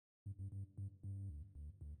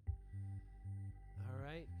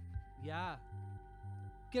Yeah.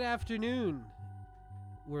 Good afternoon.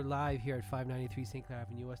 We're live here at 593 St. Clair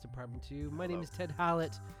Avenue, West Apartment 2. My name is Ted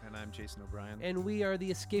Hallett. And I'm Jason O'Brien. And we are the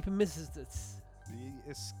Escapismists.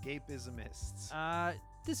 The Escapismists.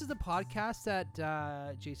 This is a podcast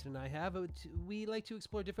that Jason and I have. We like to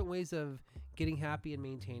explore different ways of getting happy and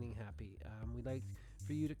maintaining happy. We'd like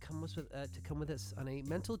for you to come with us on a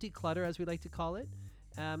mental declutter, as we like to call it,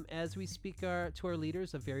 as we speak to our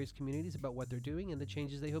leaders of various communities about what they're doing and the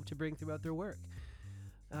changes they hope to bring throughout their work.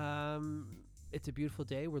 It's a beautiful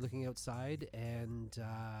day. We're looking outside, and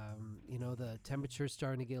the temperature's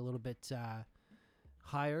starting to get a little bit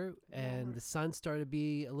higher, and the sun's starting to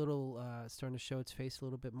be a little starting to show its face a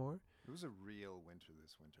little bit more. It was a real winter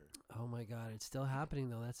this winter. Oh my God, it's still happening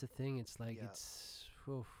though. That's the thing. It's like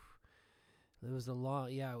it was a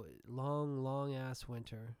long ass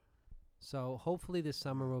winter. So hopefully this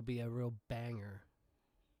summer will be a real banger.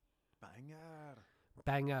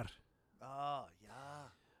 Banger. Oh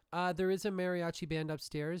yeah. There is a mariachi band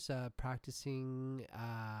upstairs practicing,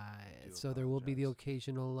 so there will be the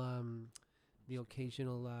occasional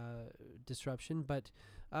disruption, but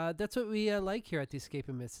that's what we like here at the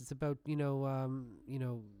Escapismists. It's about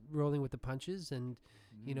rolling with the punches and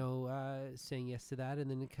saying yes to that,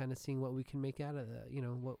 and then kind of seeing what we can make out of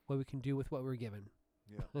what we can do with what we're given.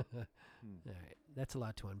 Yeah. All right, that's a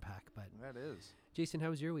lot to unpack, but That is. Jason, how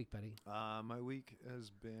was your week, buddy? My week's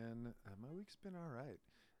been all right.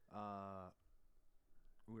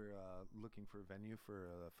 We're looking for a venue for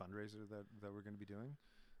a fundraiser that we're going to be doing.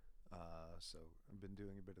 So I've been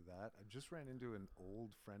doing a bit of that. I just ran into an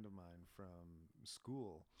old friend of mine from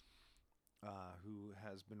school who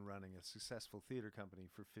has been running a successful theater company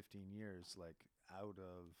for 15 years, like out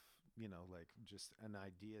of, just an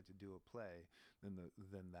idea to do a play. Then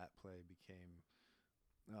that play became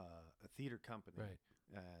a theater company. Right.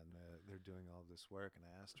 And they're doing all this work. And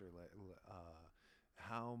I asked her,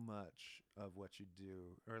 how much of what you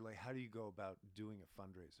do, or how do you go about doing a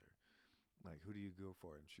fundraiser? Like, who do you go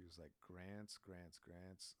for? And she was like, grants,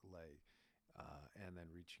 and then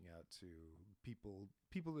reaching out to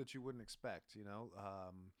people that you wouldn't expect,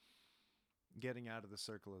 getting out of the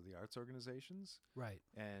circle of the arts organizations, Right,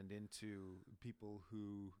 and into people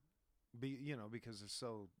who because there's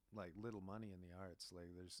so little money in the arts,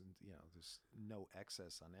 there's no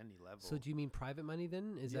excess on any level. So do you mean private money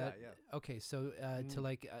then? Yeah. Okay? So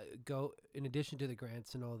to go, in addition to the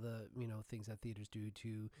grants and all the things that theaters do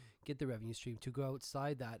to get the revenue stream, to go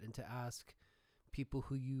outside that and to ask people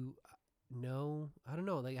who you know, I don't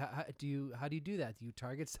know, how do you do that? Do you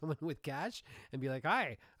target someone with cash and be like,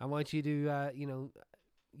 hi, I want you to you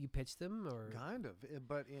pitch them, or kind of,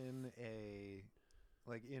 but in a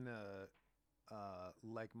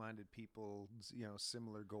like-minded people,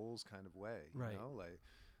 similar goals kind of way, right?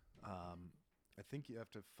 I think you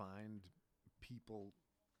have to find people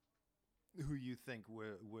who you think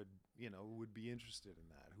would be interested in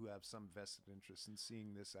that, who have some vested interest in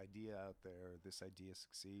seeing this idea out there, this idea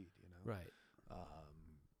succeed, Right.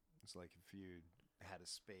 It's like if you had a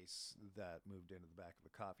space that moved into the back of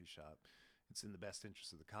a coffee shop, it's in the best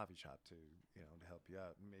interest of the coffee shop to help you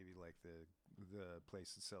out. And maybe the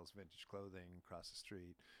place that sells vintage clothing across the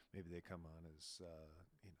street, maybe they come on as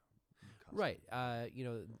right.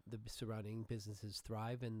 The surrounding businesses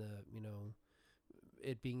thrive, and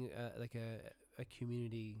it being like a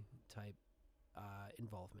community type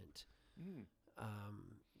involvement.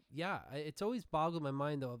 It's always boggled my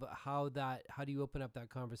mind though about how do you open up that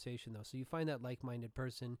conversation though? So you find that like-minded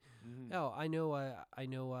person. Oh, I know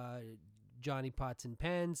Johnny Pots and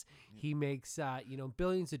Pans. He makes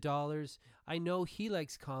billions of dollars. I know he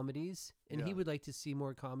likes comedies, and he would like to see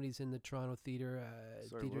more comedies in the Toronto theater.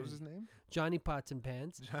 Sorry, what was his name? Johnny Pots and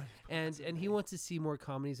Pans. And he wants to see more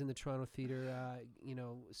comedies in the Toronto theater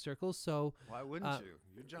circles. So why wouldn't you?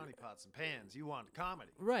 You're Johnny Pots and Pans. You want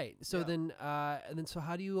comedy, right? So then so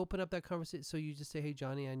how do you open up that conversation? So you just say, hey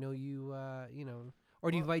Johnny, I know you or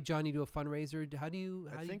do you invite Johnny to a fundraiser? How do you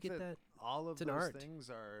get that? All of it's an those art. Things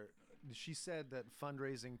are. She said that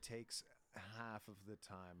fundraising takes half of the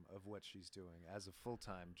time of what she's doing as a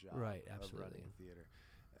full-time job, right? Of Absolutely. running a theater.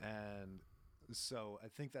 And so I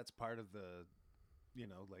think that's part of the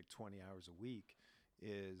 20 hours a week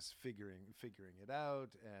is figuring it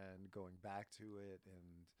out and going back to it,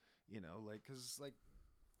 and because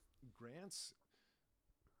grants,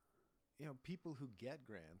 people who get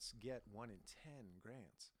grants get 1 in 10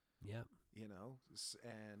 grants. Yeah.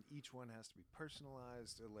 And each one has to be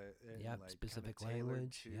personalized, and specific kind of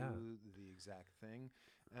language to the exact thing,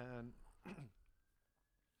 and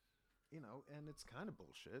and it's kind of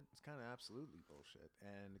bullshit. It's kind of absolutely bullshit,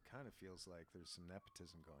 and it kind of feels like there's some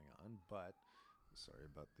nepotism going on, but Sorry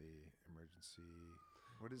about the emergency.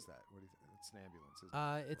 What is that? What do you it's an ambulance,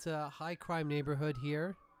 isn't it? It's a high crime neighborhood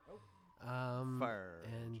here. Fire.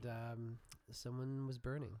 And someone was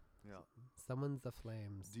burning. Yeah. Someone's the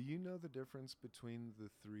flames. Do you know the difference between the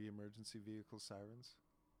 3 emergency vehicle sirens?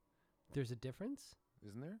 There's a difference?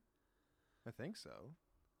 Isn't there? I think so.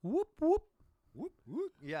 Whoop, whoop. Whoop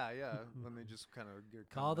whoop. Yeah, yeah. When they just kind of get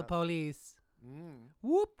Call the up. police. Mm.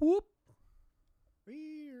 Whoop, whoop.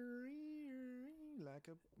 Like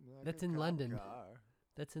That's a in cop London. car.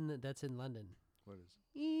 That's in London. What is?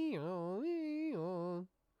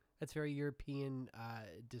 That's very European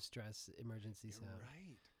distress emergency You're sound.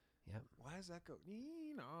 right. Yep. Why does that go?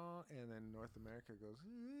 And then North America goes.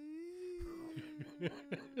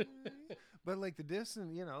 But like the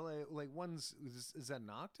distant, like one's is that an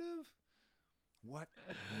octave? What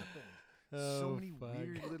happened? So Oh, many fuck.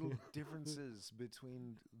 weird little differences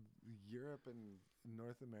between Europe and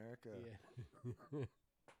North America. Yeah.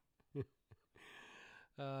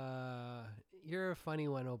 You're a funny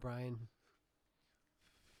one, O'Brien.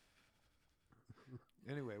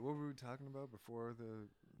 Anyway, what were we talking about before the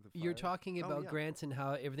You're fire? talking Oh, about yeah. grants and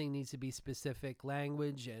how everything needs to be specific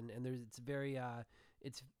language, and there's it's very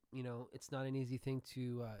it's it's not an easy thing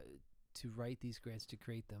to write these grants, to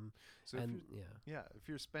create them. So And if if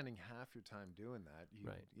you're spending half your time doing that,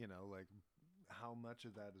 Right. like how much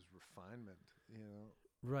of that is refinement,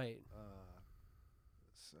 right.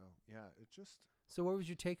 So yeah, it just So what was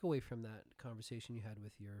your takeaway from that conversation you had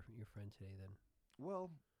with your friend today then?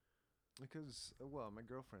 well, because my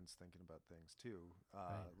girlfriend's thinking about things too,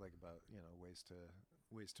 Right. like about ways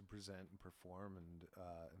to present and perform and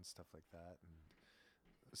stuff like that, and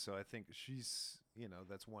so I think she's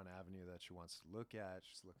that's one avenue that she wants to look at.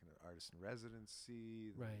 She's looking at artist in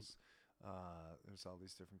residency. Right. There's all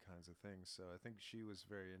these different kinds of things. So I think she was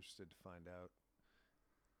very interested to find out,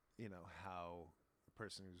 how a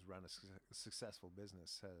person who's run a successful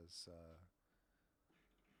business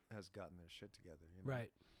has gotten their shit together.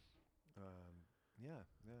 Right. Yeah.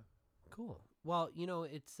 Cool. Well,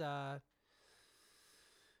 it's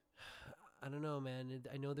I don't know, man.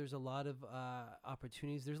 I know there's a lot of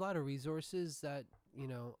opportunities. There's a lot of resources that,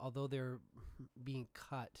 although they're being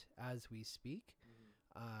cut as we speak.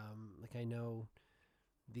 Like I know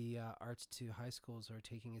the arts to high schools are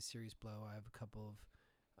taking a serious blow. I have a couple of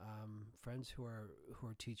friends who are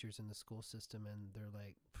teachers in the school system, and they're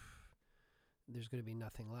like, there's going to be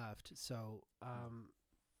nothing left. So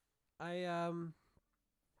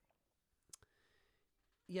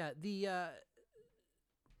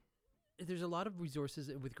there's a lot of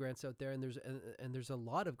resources with grants out there, and there's a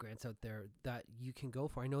lot of grants out there that you can go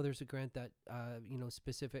for. I know there's a grant that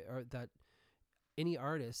specific, or that any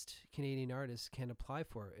artist, Canadian artist, can apply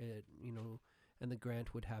for it. And the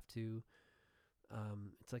grant would have to.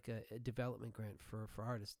 It's like a development grant for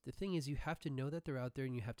artists. The thing is, you have to know that they're out there,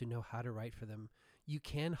 and you have to know how to write for them. You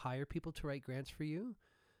can hire people to write grants for you,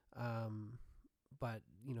 but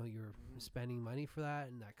you're spending money for that,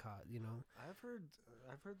 and that cost.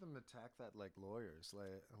 I've heard them attack that like lawyers.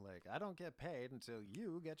 Like I don't get paid until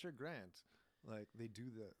you get your grant. Like they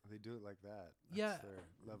do it like that. That's Yeah. their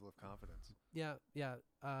level of confidence. Yeah.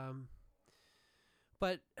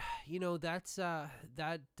 But that's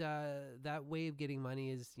that way of getting money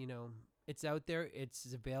is it's out there,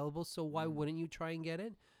 it's available. So why wouldn't you try and get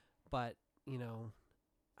it? But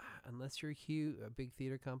unless you're a big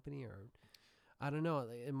theater company, or I don't know,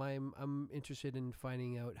 I'm interested in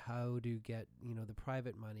finding out how to get the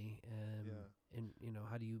private money, and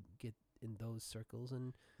how do you get in those circles.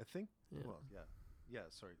 And I think. Yeah. Well, yeah.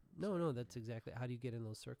 Sorry. No, that's exactly, how do you get in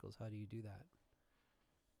those circles? How do you do that?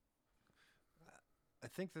 I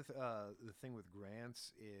think the thing with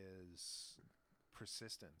grants is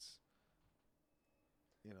persistence.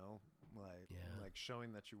 Like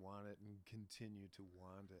showing that you want it and continue to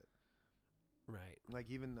want it. Right. Like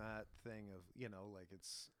even that thing of like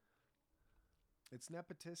it's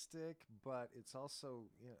nepotistic, but it's also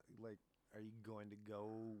like, are you going to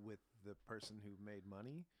go with the person who made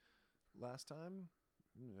money last time?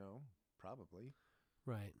 Probably.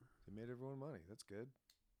 Right. They made everyone money. That's good.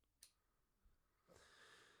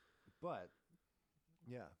 But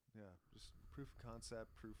yeah, just proof of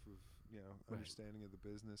concept, proof of Right. understanding of the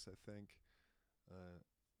business. I think.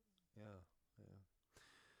 Yeah.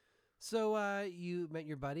 So you met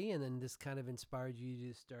your buddy, and then this kind of inspired you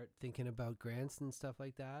to start thinking about grants and stuff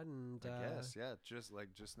like that. And I guess, yeah, just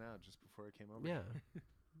now, just before I came over. yeah,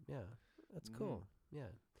 yeah, that's cool. Yeah,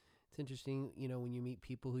 it's interesting. When you meet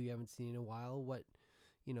people who you haven't seen in a while, what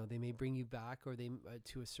they may bring you back, or they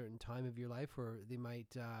to a certain time of your life, or they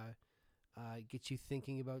might get you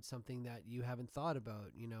thinking about something that you haven't thought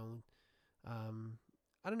about.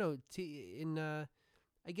 I don't know.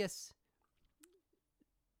 I guess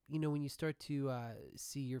when you start to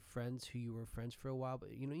see your friends who you were friends for a while,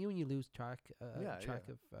 but even when you lose track Yeah, track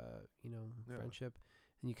yeah. of Yeah. friendship,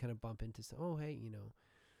 and you kind of bump into some. Oh, hey,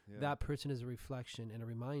 Yeah. that person is a reflection and a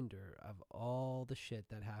reminder of all the shit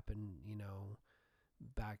that happened.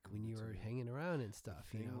 Back when you were hanging around and stuff.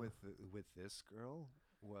 The thing with this girl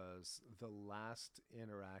was the last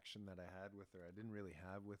interaction that I had with her. I didn't really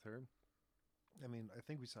have with her. I mean, I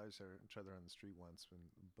think we saw each other on the street once,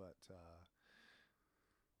 but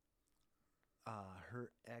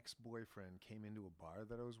her ex-boyfriend came into a bar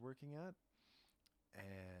that I was working at,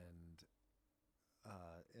 and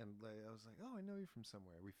like I was like, oh, I know you from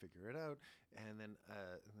somewhere. We figure it out, and then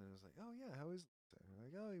I was like, oh yeah, how is? And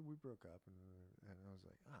like, oh, we broke up, and I was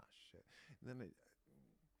like, ah, shit. And then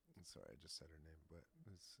sorry, I just said her name, but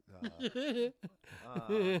it's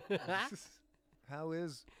how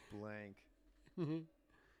is blank?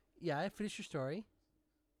 Yeah, finish your story.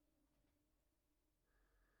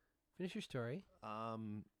 Finish your story.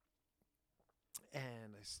 And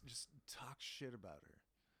I just talk shit about her.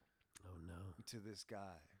 Oh no. To this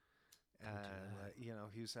guy. And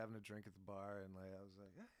he was having a drink at the bar, and like I was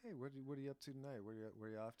like, "Hey, what are you up to tonight? Where are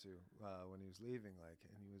you off to?" When he was leaving,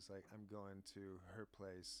 and he was like, "I'm going to her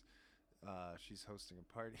place. She's hosting a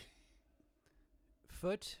party."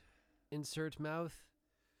 Foot, insert mouth.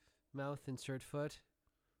 Mouth, insert foot.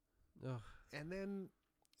 Ugh. And then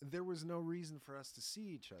there was no reason for us to see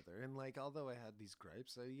each other, and although I had these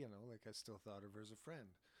gripes, I still thought of her as a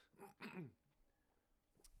friend.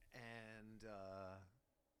 And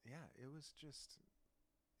yeah, it was just,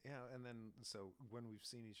 and then so when we've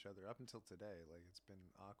seen each other up until today, it's been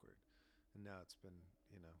awkward, and now it's been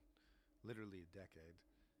literally a decade.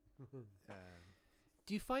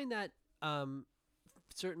 Do you find that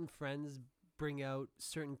certain friends bring out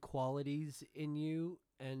certain qualities in you,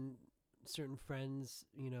 and certain friends,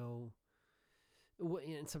 and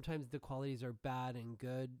sometimes the qualities are bad and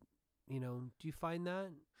good? Do you find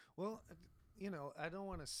that? Well, I don't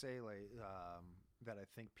want to say that I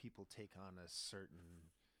think people take on a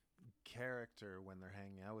certain character when they're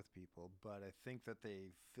hanging out with people, but I think that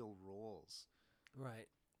they fill roles. Right.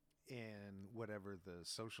 In whatever the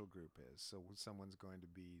social group is. So someone's going to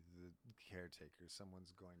be the caretaker,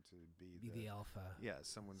 someone's going to be the alpha. Yeah,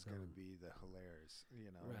 someone's going to be the hilarious,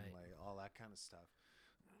 right. and all that kind of stuff.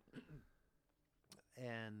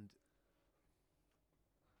 And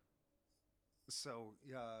so,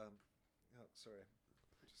 sorry,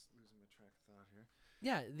 just losing my track of thought here.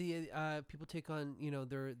 Yeah, the people take on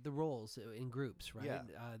the roles in groups, right?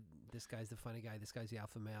 Yeah. This guy's the funny guy. This guy's the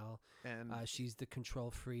alpha male, and she's the control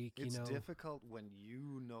freak. It's difficult when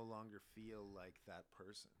you no longer feel like that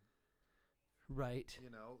person, right?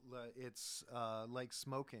 It's like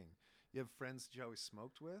smoking. You have friends that you always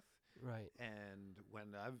smoked with, right? And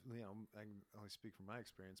when I can only speak from my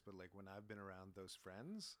experience, but when I've been around those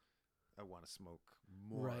friends, I want to smoke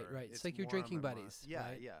more. Right. It's like you're drinking buddies. Yeah,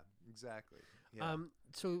 right? Yeah, exactly. Yeah.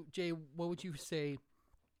 So Jay, what would you say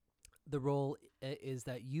the role is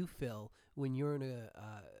that you fill when you're in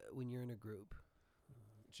a group?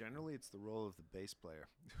 Generally, it's the role of the bass player.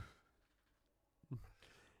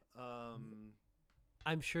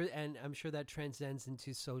 I'm sure that transcends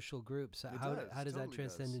into social groups. How does that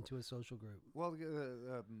transcend into a social group? Well,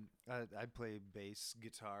 I play bass,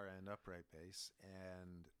 guitar, and upright bass,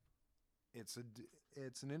 and it's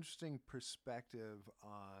an interesting perspective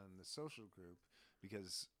on the social group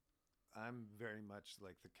because I'm very much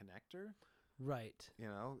like the connector. Right.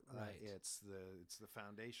 Right. It's the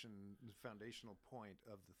foundational point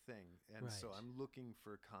of the thing, and right. So I'm looking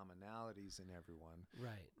for commonalities in everyone.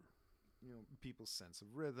 Right. People's sense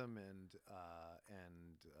of rhythm and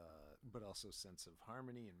but also sense of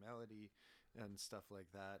harmony and melody and stuff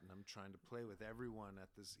like that. And I'm trying to play with everyone at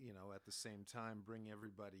this, at the same time, bring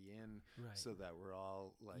everybody in, right. So that we're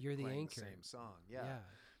all you're the playing anchor. the same song. Yeah.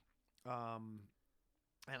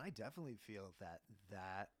 And I definitely feel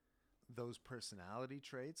that those personality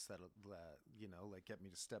traits that get me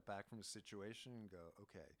to step back from a situation and go,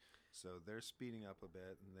 okay, so they're speeding up a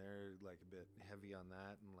bit and they're a bit heavy on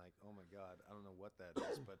that, and oh my god, I don't know what that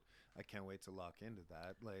is, but I can't wait to lock into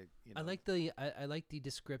that. I like the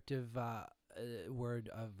descriptive word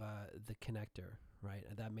of the connector, right?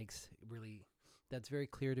 That's very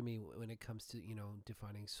clear to me when it comes to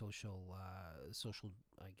defining social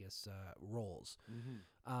I guess roles.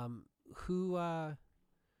 Mm-hmm. Who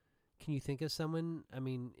can you think of someone, I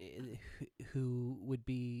mean, who would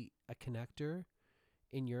be a connector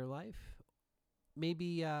in your life?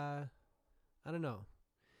 Maybe I don't know.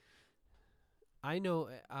 I know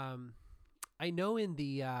I know in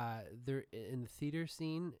the there in the theater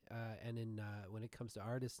scene and in when it comes to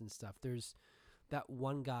artists and stuff, there's that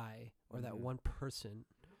one guy or that one person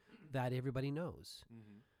that everybody knows,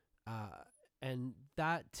 and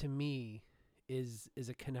that to me is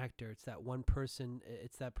a connector. It's that one person.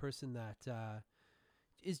 It's that person that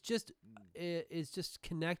is just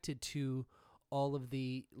connected to all of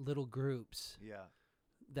the little groups. Yeah.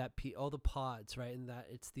 That all the pods, right? And that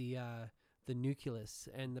it's the nucleus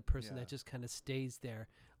and the person that just kind of stays there,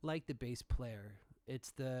 like the bass player.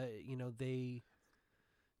 It's the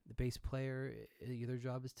bass player. Their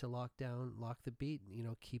job is to lock the beat,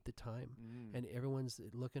 keep the time, and everyone's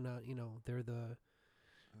looking at, they're the.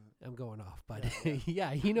 I'm going off, but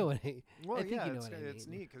yeah, you know what I. Well, I think yeah, you know what I mean. It's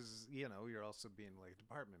neat because you're also being like a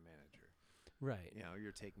department manager. Right.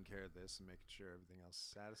 You're taking care of this and making sure everything else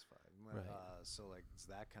is satisfied. Right. So like it's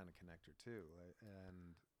that kind of connector too.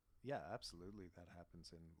 And yeah, absolutely, that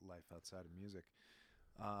happens in life outside of music.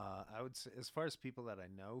 I would say, as far as people that I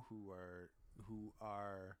know who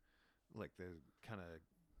are like the kind of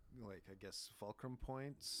like, I guess, fulcrum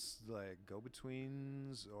points, like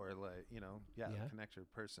go-betweens, or like connector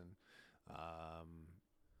person.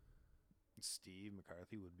 Steve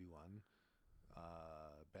McCarthy would be one.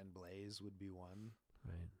 Ben Blaze would be one.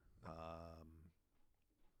 Right.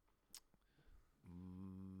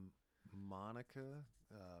 Monica,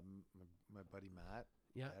 my buddy Matt.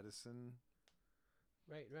 Yeah. Edison.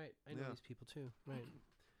 Right. I know these people too. Right.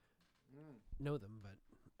 Know them, but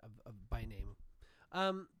by name.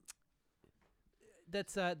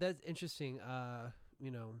 That's interesting. The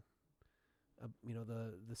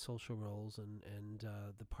social roles and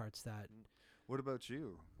the parts that. What about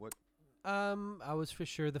you? What? I was for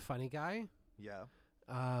sure the funny guy. Yeah.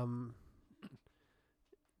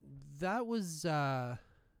 That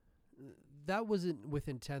wasn't with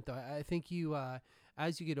intent though. I think you,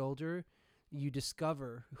 as you get older, you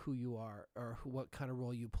discover who you are or what kind of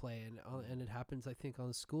role you play, and it happens, I think, on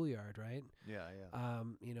the schoolyard, right? Yeah. Are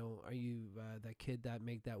you that kid that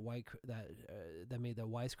made that made the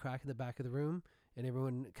wisecrack in the back of the room, and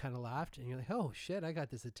everyone kind of laughed, and you're like, oh shit, I got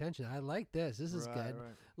this attention. I like this. This is good.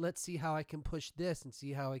 Right. Let's see how I can push this and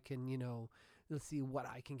see how I can, let's see what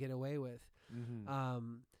I can get away with.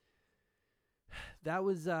 Mm-hmm. That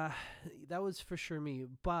was for sure me,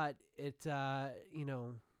 but it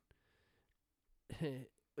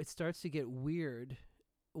it starts to get weird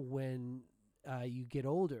when you get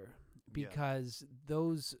older, because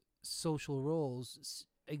those social roles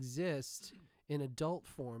exist in adult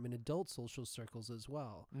form, in adult social circles as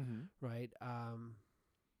well, right?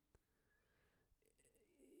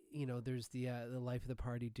 There's the life of the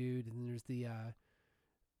party dude, and there's the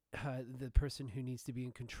person who needs to be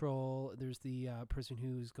in control. There's the person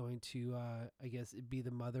who's going to, I guess, be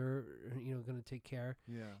the mother, going to take care.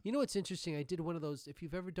 Yeah. What's interesting? I did one of those. If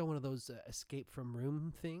you've ever done one of those escape from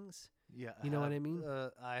room things, know what I mean?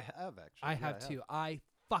 I have actually. I have too. I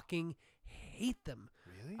fucking hate them.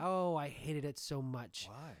 Really? Oh, I hated it so much.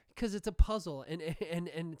 Why? Because it's a puzzle, and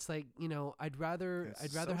it's like, I'd rather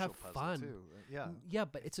have fun. Too. Yeah. Yeah,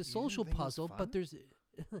 but it's a social puzzle. But there's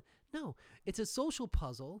no, it's a social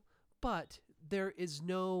puzzle, but there is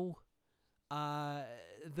no.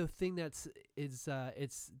 The thing that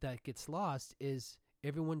gets lost is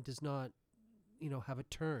everyone does not, have a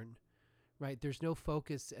turn, right? There's no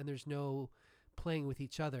focus and there's no playing with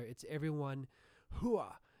each other. It's everyone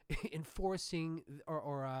enforcing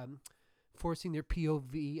or forcing their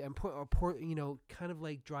POV and kind of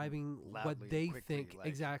like driving loudly what they quickly, think. like,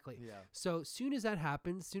 exactly. Yeah. So soon as that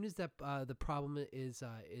happens, soon as that the problem is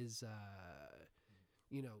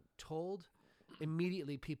told,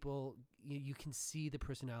 immediately people you can see the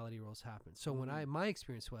personality roles happen. So when my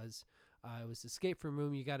experience was escape from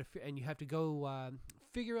room, you have to go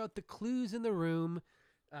figure out the clues in the room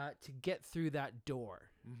to get through that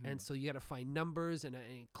door. And so you got to find numbers and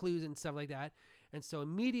clues and stuff like that. And so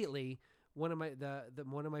immediately one of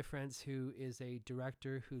my friends who is a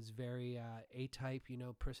director who's very A-type,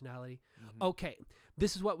 personality. Okay,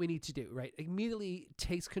 this is what we need to do, right? Immediately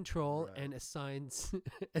takes control and assigns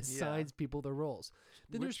people the roles.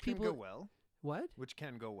 Then there's people can go well. What? Which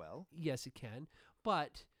can go well. Yes, it can.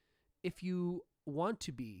 But if you want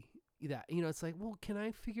to be that, it's like, well, can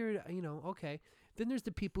I figure it? Okay. Then there's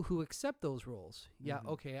the people who accept those roles. Yeah,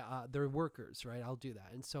 okay, they're workers, right? I'll do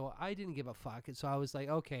that. And so I didn't give a fuck. And so I was like,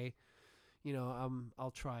 okay,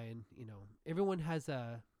 I'll try. And everyone has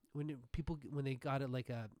when they got it like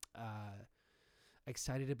a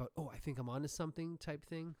excited about, I think I'm onto something type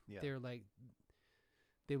thing. Yeah. They're like,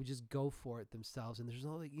 they would just go for it themselves. And there's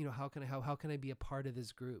no like, how can I be a part of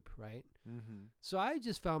this group, right? So I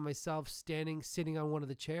just found myself sitting on one of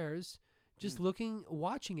the chairs, just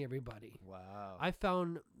watching everybody. Wow. I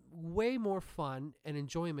found way more fun and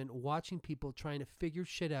enjoyment watching people trying to figure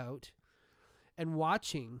shit out and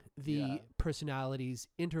watching the personalities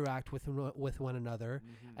interact with one another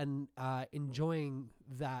and enjoying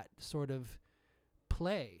that sort of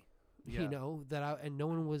play. Yeah. You know, and no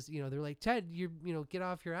one was, you know, they're like, Ted, get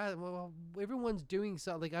off your ass. Well, everyone's doing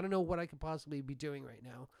something. Like, I don't know what I could possibly be doing right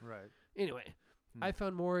now. Right. Anyway, I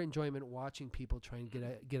found more enjoyment watching people trying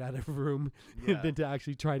to get out of a room than to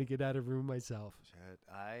actually try to get out of a room myself. Shit.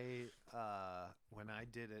 When I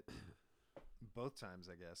did it both times,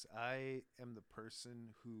 I guess, I am the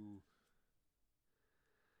person who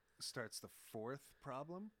starts the fourth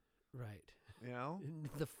problem. Right. You know,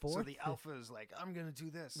 the fourth. So the alpha is like, I'm gonna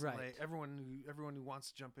do this. Right. Like everyone who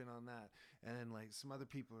wants to jump in on that, and then like some other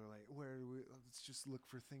people are like, let's just look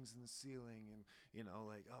for things in the ceiling, and you know,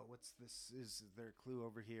 like, oh, what's this? Is there a clue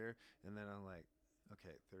over here? And then I'm like,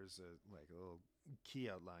 okay, there's a little key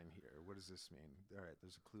outline here. What does this mean? All right,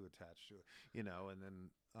 there's a clue attached to it. You know, and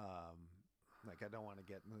then like I don't want to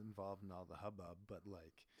get involved in all the hubbub, but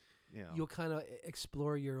like. You know. You'll kind of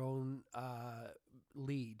explore your own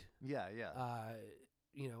lead. Yeah.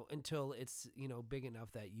 You know, until it's, you know, big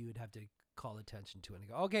enough that you would have to call attention to it and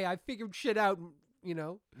go, okay, I figured shit out, you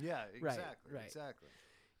know? Yeah, exactly. Right. Exactly.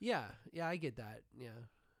 Yeah, I get that. Yeah.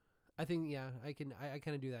 I think, I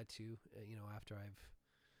kind of do that too, you know, after I've,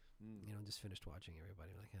 you know, just finished watching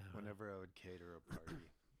everybody. Like, whenever I would cater a party,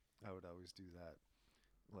 I would always do that.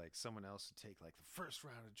 Like someone else would take like the first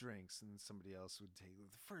round of drinks and somebody else would take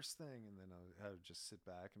the first thing. And then I would just sit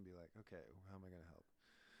back and be like, okay, how am I going to help?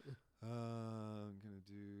 I'm going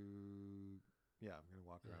to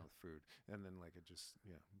walk around with food. And then like it just,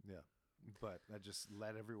 yeah. But I just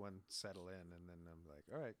let everyone settle in. And then I'm like,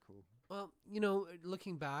 all right, cool. Well, you know,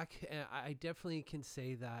 looking back, I definitely can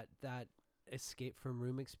say that escape from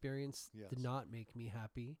room experience did not make me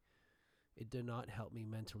happy. It did not help me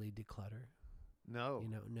mentally declutter. No, you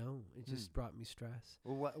know, no, it just brought me stress.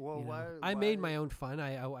 Well, why? I made my own fun.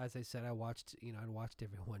 I, as I said, I watched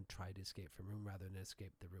everyone try to escape from room rather than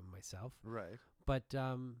escape the room myself. Right. But,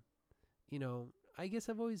 you know, I guess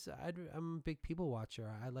I'm a big people watcher.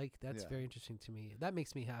 I like, that's very interesting to me. That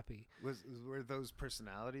makes me happy. Were those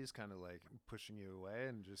personalities kind of like pushing you away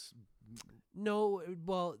and just? No,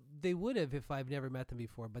 well, they would have if I've never met them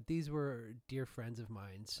before, but these were dear friends of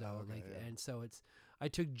mine. So so I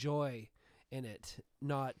took joy in it,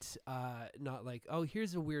 not like, oh,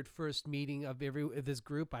 here's a weird first meeting of this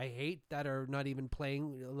group I hate that are not even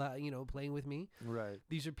playing with me. Right.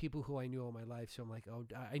 These are people who I knew all my life, so I'm like, oh,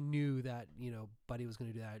 I knew that, you know, Buddy was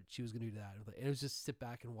going to do that, she was going to do that. And it was just sit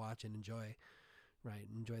back and watch and enjoy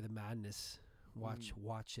the madness,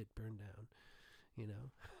 watch it burn down. You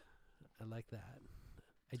know, I like that.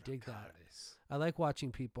 I dig that. I like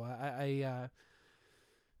watching people. I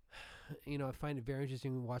you know, I find it very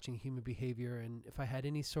interesting watching human behavior, and if I had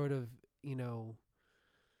any sort of, you know,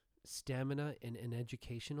 stamina in an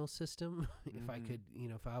educational system, if I could, you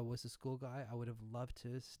know, if I was a school guy, I would have loved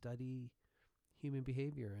to study human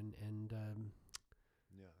behavior and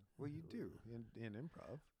yeah. Well, you do in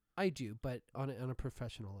improv. I do, but on a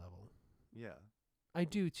professional level. Yeah. I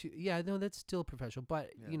do too. Yeah, no, that's still professional,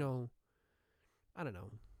 but you know, I don't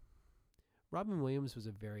know. Robin Williams was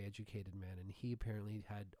a very educated man, and he apparently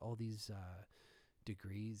had all these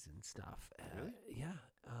degrees and stuff. Really? Yeah.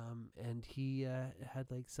 And he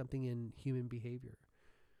had like something in human behavior.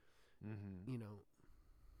 You know.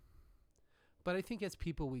 But I think as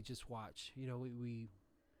people, we just watch. You know, we're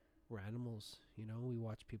animals. You know, we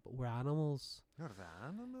watch people. We're animals. You're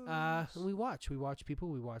animals. And we watch. We watch people.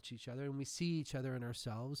 We watch each other, and we see each other and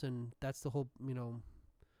ourselves, and that's the whole. You know,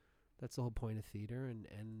 that's the whole point of theater,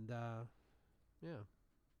 and. Yeah.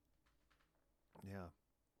 Yeah.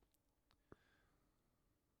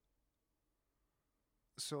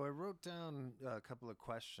 So I wrote down a couple of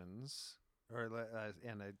questions,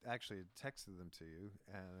 and I actually texted them to you,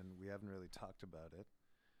 and we haven't really talked about it.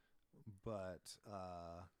 But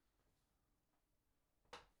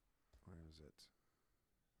where is it?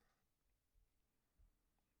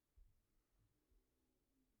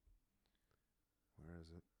 Where is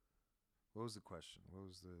it? What was the question? What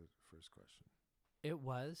was the first question? It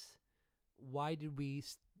was, why were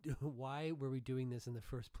we doing this in the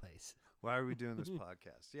first place? Why are we doing this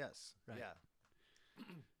podcast? Yes. Right. Yeah.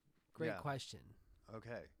 Great question.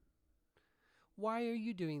 Okay. Why are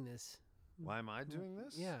you doing this? Why am I doing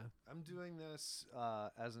this? Yeah. I'm doing this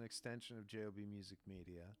as an extension of JOB Music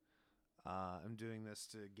Media. I'm doing this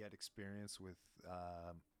to get experience with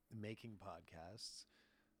making podcasts.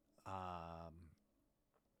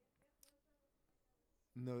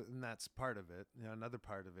 no, and that's part of it. Another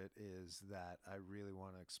part of it is that I really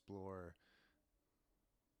want to explore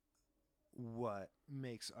what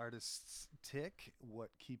makes artists tick,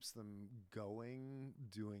 what keeps them going,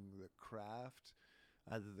 doing the craft,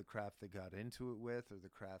 either the craft they got into it with or the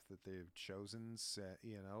craft that they've chosen,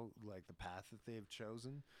 like the path that they've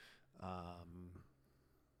chosen,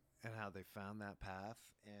 and how they found that path,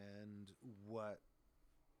 and what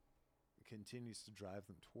continues to drive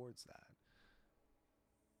them towards that.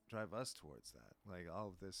 Drive us towards that. Like, all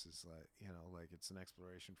of this is like, like, it's an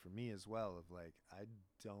exploration for me as well of like, I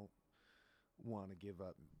don't want to give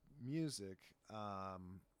up music,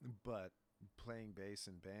 but playing bass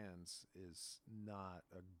in bands is not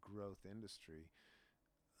a growth industry.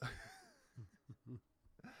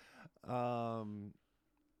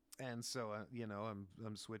 And so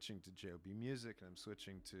I'm switching to JOB music, and I'm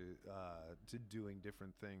switching to doing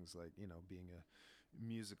different things, like being a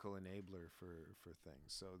musical enabler for things.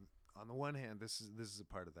 So on the one hand, this is a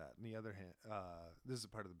part of that. On the other hand, this is a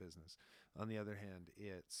part of the business. On the other hand,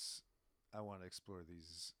 I want to explore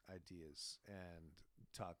these ideas and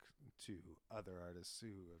talk to other artists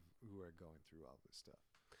who are going through all this stuff.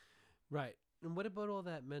 Right. And what about all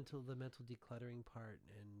that the mental decluttering part?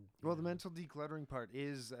 And the mental decluttering part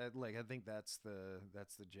is I think that's the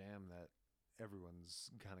jam that everyone's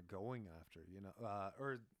kind of going after,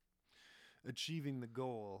 or achieving the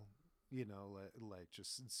goal, like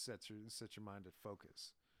just set your mind at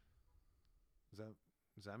focus.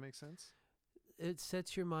 Does that make sense? It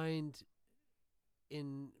sets your mind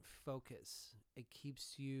in focus. It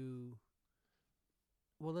keeps you.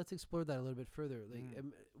 Well, let's explore that a little bit further. Like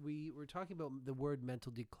we were talking about the word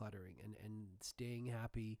mental decluttering and staying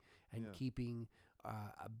happy and keeping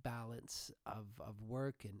a balance of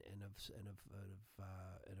work and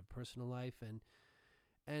a personal life,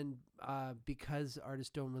 and because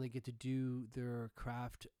artists don't really get to do their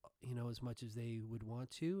craft, as much as they would want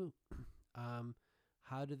to.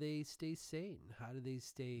 How do they stay sane? How do they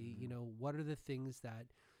stay, what are the things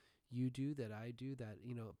that you do, that I do, that,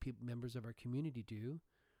 members of our community do,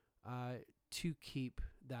 to keep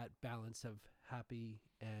that balance of happy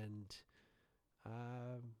and,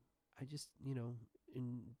 I just,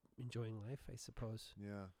 enjoying life, I suppose.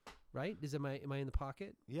 Yeah. Right? Am I in the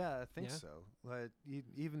pocket? Yeah, I think so. Like,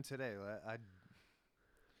 even today,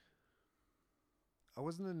 I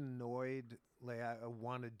wasn't annoyed. Like, I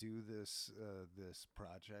want to do this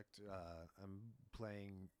project. I'm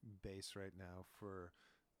playing bass right now for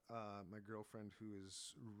my girlfriend, who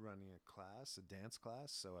is running a dance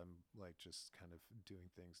class. So I'm like just kind of doing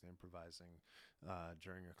things and improvising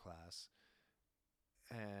during her class.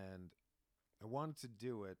 And I wanted to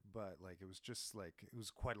do it, but like it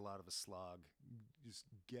was quite a lot of a slog, just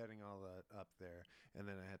getting all that up there, and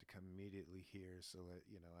then I had to come immediately here, so that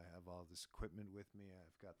I have all this equipment with me.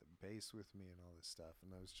 I've got the bass with me and all this stuff,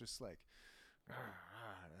 and I was just like,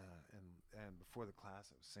 and before the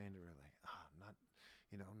class, I was saying to her like,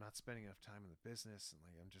 I'm not spending enough time in the business, and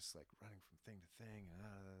like I'm just like running from thing to thing,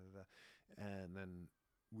 and then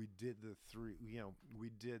we did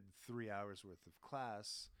 3 hours worth of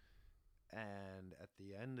class. And at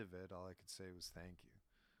the end of it, all I could say was thank you.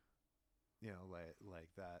 Like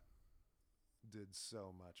that did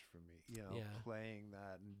so much for me. Playing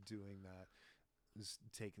that and doing that, just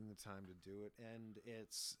taking the time to do it. And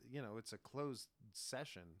it's a closed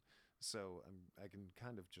session, so I can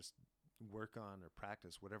kind of just work on or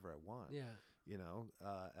practice whatever I want. Yeah.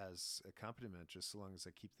 As accompaniment, just so long as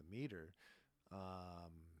I keep the meter.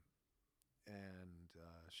 And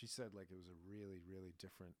she said like it was a really, really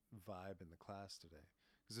different vibe in the class today,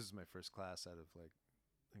 because this is my first class out of like,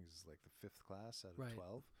 I think this is like the 5th class out of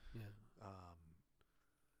 12. Yeah.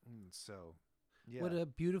 So, yeah. What a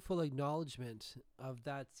beautiful acknowledgement of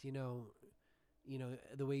that.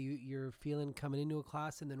 The way you're feeling coming into a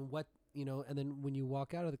class, and then and then when you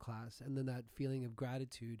walk out of the class, and then that feeling of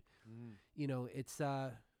gratitude. It's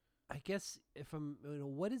I guess if I'm,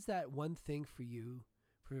 what is that one thing for you,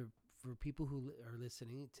 for people who are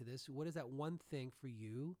listening to this, what is that one thing for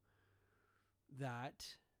you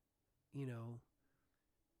that,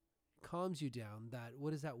 calms you down?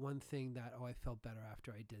 What is that one thing that, I felt better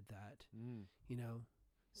after I did that?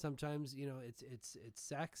 Sometimes, it's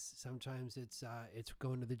sex. Sometimes it's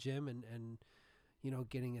going to the gym and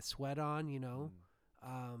getting a sweat on,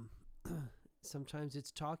 sometimes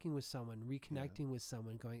it's talking with someone, reconnecting with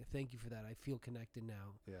someone, going, thank you for that. I feel connected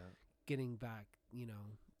now. Yeah. Getting back,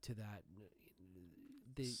 to that.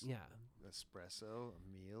 Espresso, a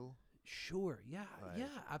meal. Sure. Yeah. Yeah.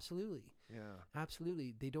 Absolutely. Yeah.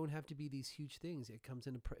 Absolutely. They don't have to be these huge things. It comes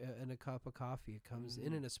in a cup of coffee. It comes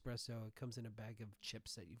in an espresso. It comes in a bag of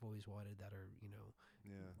chips that you've always wanted, that are,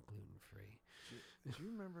 Yeah. gluten free. Do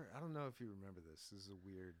you remember? I don't know if you remember this. This is a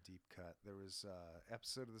weird deep cut. There was a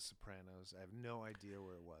episode of The Sopranos. I have no idea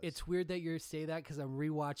where it was. It's weird that you say that because I'm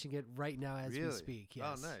rewatching it right now as we Really? speak. Yes.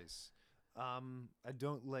 Oh, nice. I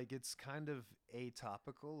don't like. It's kind of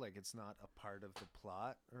atopical. Like it's not a part of the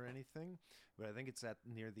plot or anything. But I think it's at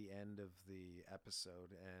near the end of the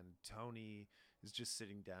episode, and Tony is just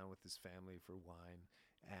sitting down with his family for wine,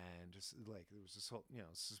 and just like there was this whole,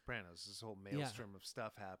 Sopranos, this whole maelstrom of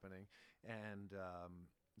stuff happening, and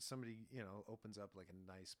somebody, opens up like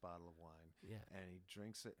a nice bottle of wine, Yeah. and he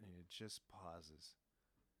drinks it, and it just pauses,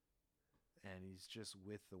 and he's just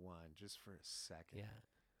with the wine just for a second. Yeah.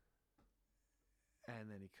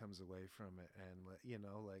 And then he comes away from it, and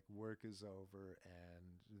like work is over,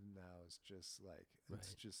 and now it's just like it's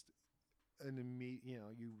Right. just an immediate.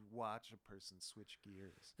 You watch a person switch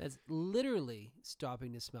gears. That's literally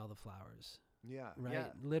stopping to smell the flowers. Yeah, Right.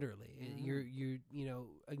 yeah. Literally. Mhm. You're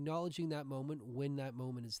acknowledging that moment when that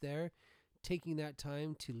moment is there, taking that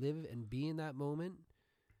time to live and be in that moment.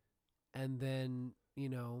 And then,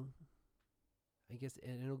 I guess,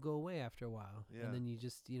 and it'll go away after a while. Yeah. And then you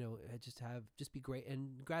just, just be great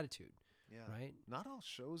and gratitude. Yeah. Right. Not all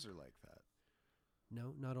shows are like that.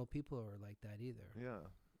 No, not all people are like that either. Yeah.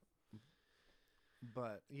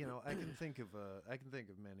 But I can think of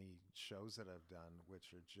many shows that I've done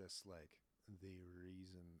which are just like the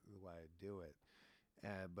reason why I do it,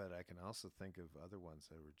 but I can also think of other ones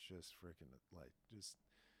that were just freaking like just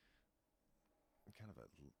kind of a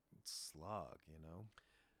slog,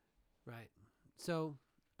 Right. So,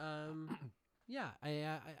 yeah,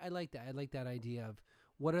 I like that. I like that idea of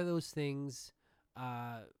what are those things,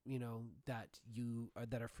 that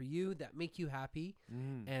are for you, that make you happy,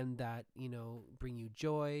 and that bring you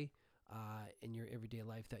joy, in your everyday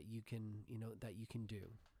life that you can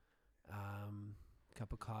do.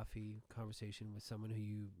 Cup of coffee, conversation with someone who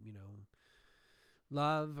you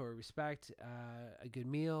love or respect, a good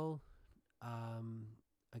meal,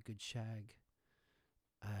 a good shag,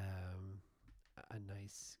 a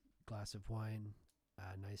nice glass of wine,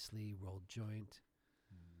 a nicely rolled joint.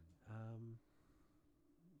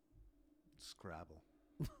 Scrabble.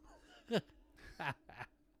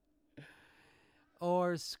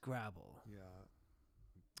 Or Scrabble. Yeah.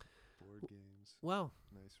 Board games. Well,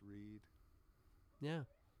 Nice read. yeah.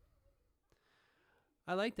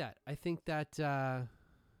 I like that. I think that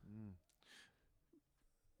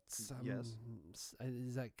Yes.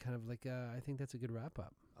 Is that kind of like I think that's a good wrap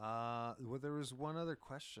up. Well, there was one other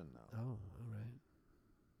question though. Oh, all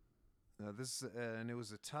right. This and it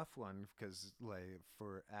was a tough one because, like,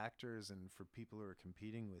 for actors and for people who are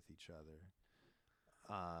competing with each other.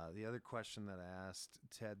 The other question that I asked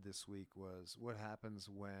Ted this week was, "What happens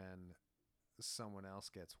when someone else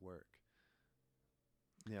gets work?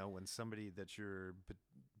 When somebody that you're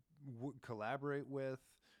collaborate with,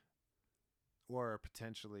 or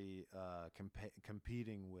potentially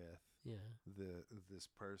competing with Yeah. this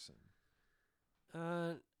person."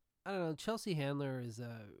 I don't know. Chelsea Handler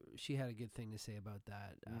she had a good thing to say about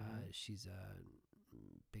that. She's a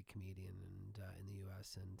big comedian and in the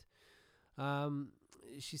U.S. and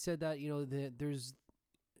she said that there's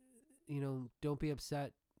don't be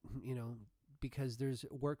upset because there's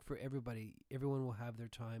work for everybody. Everyone will have their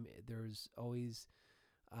time. There's always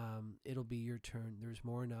it'll be your turn. There's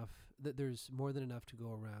there's more than enough to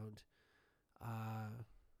go around.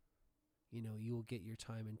 You will get your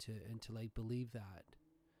time and to like believe that.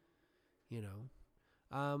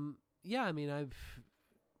 Yeah, I mean, I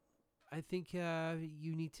think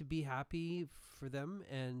you need to be happy for them,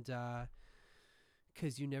 and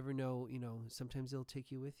because you never know, sometimes they'll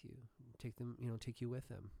take you with you, take you with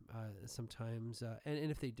them. Sometimes,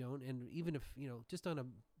 and if they don't, and even if just on a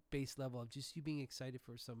base level of just you being excited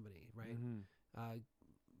for somebody, right?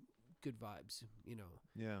 Good vibes,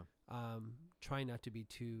 Yeah. Try not to be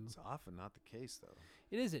too. It's often not the case, though.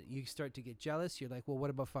 It isn't. You start to get jealous. You're like, well, what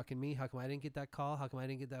about fucking me? How come I didn't get that call? How come I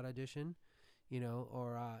didn't get that audition?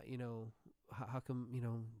 Or how come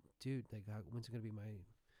dude, like, when's it gonna be my?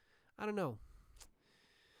 I don't know.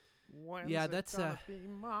 That's gonna be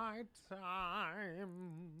my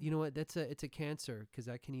time. You know what? It's a cancer because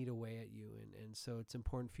that can eat away at you, and so it's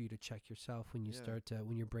important for you to check yourself when you start to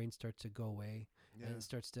when your brain starts to go away and it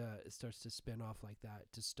starts to spin off like that,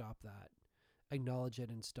 to stop that. Acknowledge it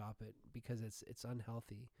and stop it because it's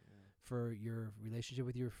unhealthy for your relationship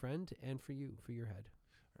with your friend and for your head.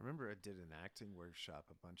 I remember I did an acting workshop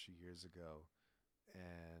a bunch of years ago,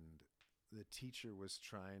 and the teacher was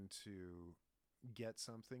trying to get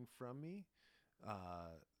something from me,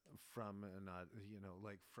 from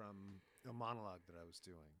from a monologue that I was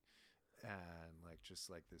doing, and like just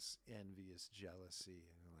like this envious jealousy,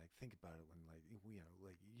 and like think about it when like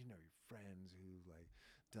like your friends who like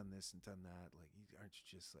done this and done that, like aren't you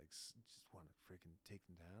just like just want to freaking take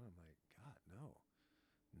them down? I'm like, God,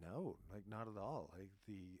 no, like not at all. Like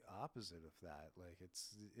the opposite of that. Like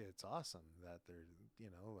it's awesome that they're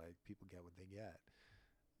like people get what they get.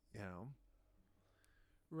 You know.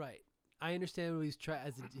 Right. I understand what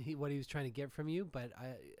what he was trying to get from you, but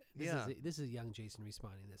this is young Jason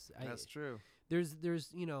responding to this. That's true. There's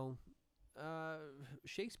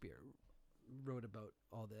Shakespeare wrote about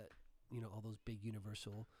all that, all those big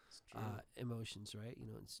universal emotions, right?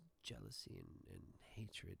 It's jealousy and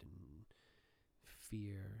hatred and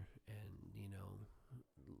fear and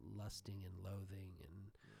lusting and loathing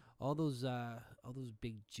and all those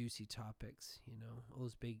big juicy topics, all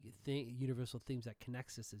those big universal themes that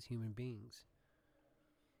connects us as human beings.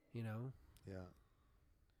 Yeah.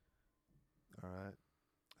 All right.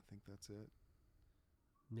 I think that's it.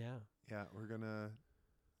 Yeah. Yeah, we're gonna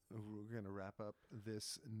wrap up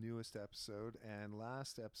this newest episode and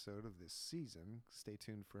last episode of this season. Stay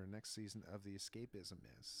tuned for our next season of the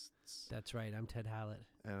Escapismists. That's right. I'm Ted Hallett.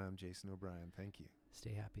 And I'm Jason O'Brien. Thank you.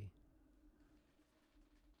 Stay happy.